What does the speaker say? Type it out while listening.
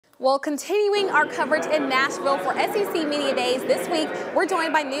Well, continuing our coverage in Nashville for SEC Media Days this week, we're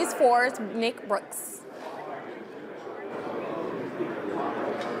joined by News 4's Nick Brooks.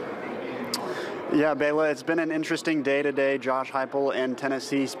 Yeah, Bayla, it's been an interesting day today. Josh Heupel and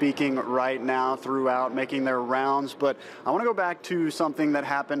Tennessee speaking right now throughout, making their rounds. But I want to go back to something that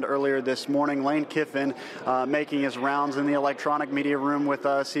happened earlier this morning. Lane Kiffin making his rounds in the electronic media room with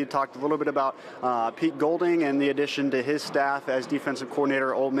us. He talked a little bit about Pete Golding and the addition to his staff as defensive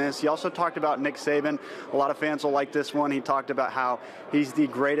coordinator at Ole Miss. He also talked about Nick Saban. A lot of fans will like this one. He talked about how he's the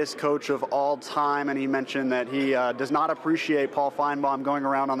greatest coach of all time, and he mentioned that he does not appreciate Paul Feinbaum going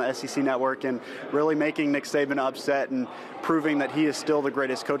around on the SEC network and really making Nick Saban upset and proving that he is still the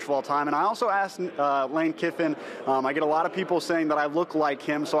greatest coach of all time. And I also asked Lane Kiffin, I get a lot of people saying that I look like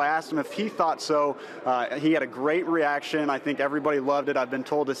him, so I asked him if he thought so. He had a great reaction. I think everybody loved it. I've been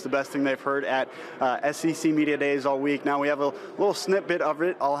told it's the best thing they've heard at SEC Media Days all week. Now we have a little snippet of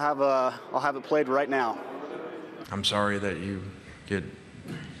it. I'll have it played right now. I'm sorry that you get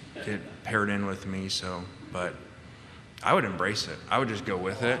paired in with me, but I would embrace it. I would just go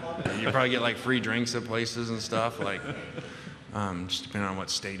with it. You probably get like free drinks at places and stuff, like just depending on what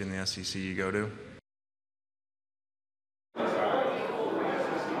state in the SEC you go to.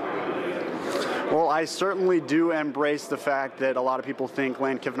 Well, I certainly do embrace the fact that a lot of people think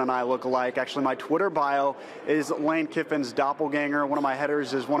Lane Kiffin and I look alike. Actually, my Twitter bio is Lane Kiffin's doppelganger. One of my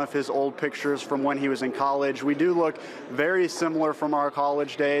headers is one of his old pictures from when he was in college. We do look very similar from our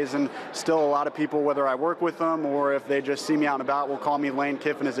college days, and still a lot of people, whether I work with them or if they just see me out and about, will call me Lane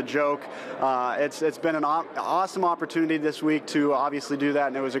Kiffin as a joke. It's been an awesome opportunity this week to obviously do that,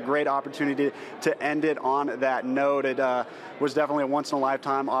 and it was a great opportunity to end it on that note. It was definitely a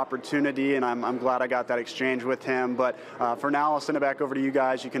once-in-a-lifetime opportunity, and I'm glad I got that exchange with him. But for now, I'll send it back over to you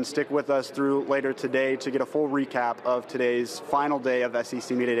guys. You can stick with us through later today to get a full recap of today's final day of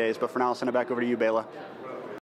SEC Media Days. But for now, I'll send it back over to you, Bayla.